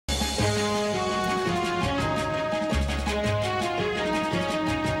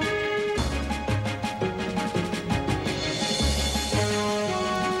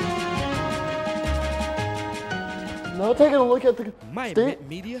taking a look at the state,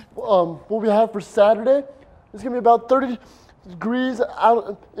 media. what we have for Saturday, it's going to be about 30 degrees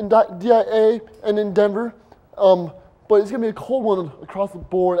out in DIA and in Denver. But it's going to be a cold one across the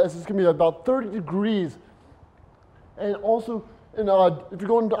board, as it's going to be about 30 degrees. And also, if you're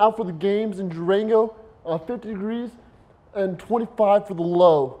going out for the games in Durango, 50 degrees and 25 for the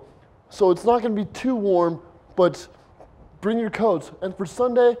low. So it's not going to be too warm, but bring your coats. And for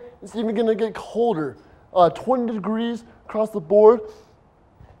Sunday, it's even going to get colder. 20 degrees across the board,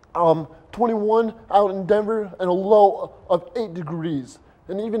 21 out in Denver, and a low of 8 degrees.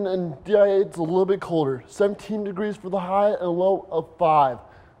 And even in DIA, it's a little bit colder. 17 degrees for the high and a low of 5.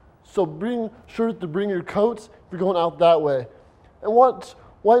 So bring sure to bring your coats if you're going out that way. And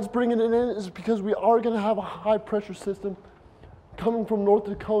why it's bringing it in is because we are going to have a high pressure system coming from North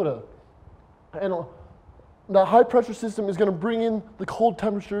Dakota. And that high pressure system is going to bring in the cold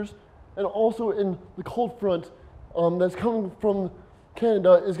temperatures, and also in the cold front that's coming from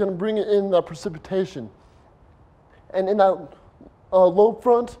Canada is going to bring in that precipitation. And in that low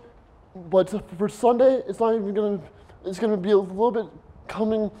front, but for Sunday, it's not even going to, it's going to be a little bit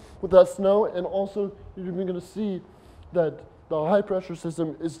coming with that snow, and also you're even going to see that the high pressure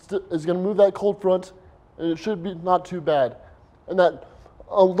system is going to move that cold front, and it should be not too bad. And that,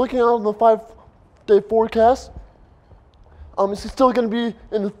 looking out on the 5-day forecast, it's still going to be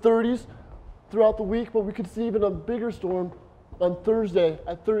in the 30s throughout the week, but we could see even a bigger storm on Thursday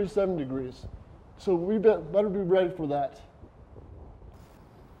at 37 degrees. So we better be ready for that.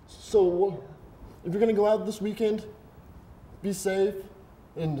 So if you're going to go out this weekend, be safe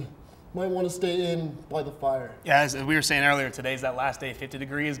and might want to stay in by the fire. Yeah, as we were saying earlier, today's that last day, 50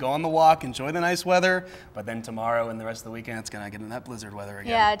 degrees. Go on the walk, enjoy the nice weather, but then tomorrow and the rest of the weekend, it's going to get in that blizzard weather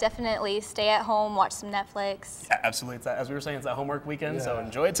again. Yeah, definitely stay at home, watch some Netflix. Yeah, absolutely. It's that, as we were saying, it's that homework weekend, so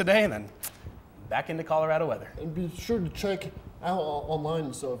enjoy it today and then back into Colorado weather. And be sure to check out online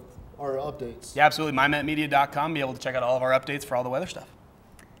and stuff, our updates. Yeah, absolutely. MyMetMedia.com, be able to check out all of our updates for all the weather stuff.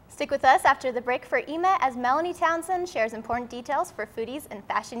 Stick with us after the break for EMET as Melanie Townsend shares important details for foodies and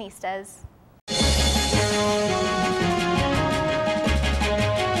fashionistas.